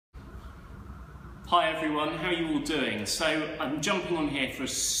Hi everyone, how are you all doing? So I'm jumping on here for a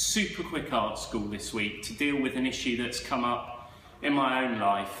super quick art school this week to deal with an issue that's come up in my own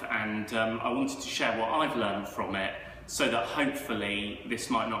life, and I wanted to share what I've learned from it so that hopefully this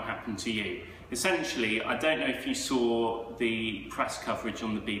might not happen to you. Essentially, I don't know if you saw the press coverage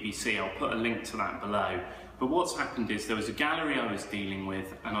on the BBC, I'll put a link to that below, but what's happened is there was a gallery I was dealing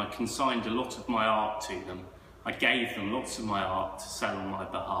with and I consigned a lot of my art to them. I gave them lots of my art to sell on my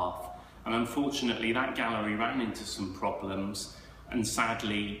behalf. And unfortunately that gallery ran into some problems and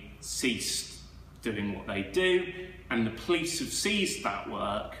sadly ceased doing what they do, and the police have seized that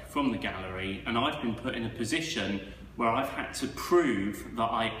work from the gallery, and I've been put in a position where I've had to prove that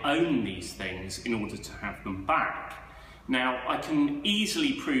I own these things in order to have them back. Now I can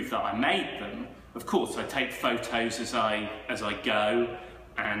easily prove that I made them. Of course I take photos as I go,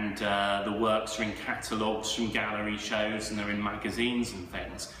 and the works are in catalogues from gallery shows and they're in magazines and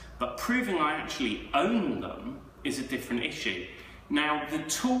things. But proving I actually own them is a different issue. Now, the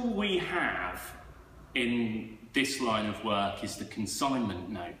tool we have in this line of work is the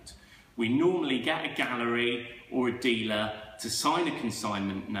consignment note. We normally get a gallery or a dealer to sign a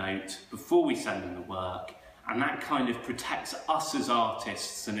consignment note before we send them the work, and that kind of protects us as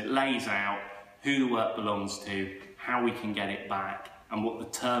artists, and it lays out who the work belongs to, how we can get it back, and what the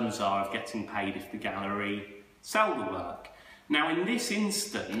terms are of getting paid if the gallery sell the work. Now in this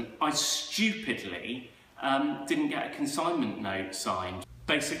instant, I stupidly didn't get a consignment note signed.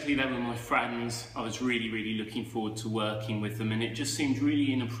 Basically they were my friends, I was really looking forward to working with them, and it just seemed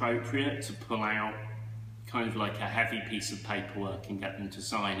really inappropriate to pull out kind of like a heavy piece of paperwork and get them to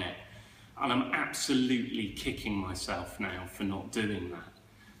sign it. And I'm absolutely kicking myself now for not doing that.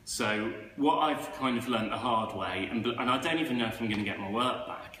 So what I've kind of learnt the hard way, and I don't even know if I'm going to get my work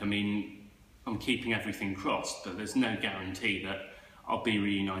back. I mean, I'm keeping everything crossed, but there's no guarantee that I'll be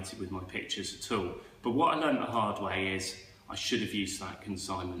reunited with my pictures at all. But what I learned the hard way is I should have used that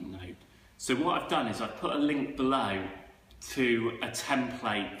consignment note. So what I've done is I've put a link below to a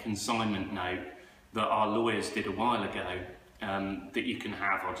template consignment note that our lawyers did a while ago that you can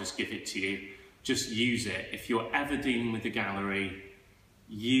have. I'll just give it to you. Just use it. If you're ever dealing with a gallery,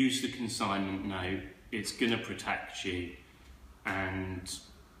 use the consignment note. It's going to protect you. And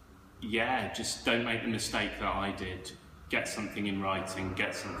yeah, just don't make the mistake that I did. Get something in writing,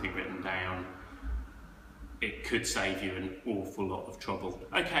 get something written down. It could save you an awful lot of trouble.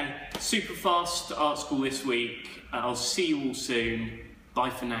 Okay, super fast art school this week. I'll see you all soon.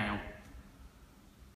 Bye for now.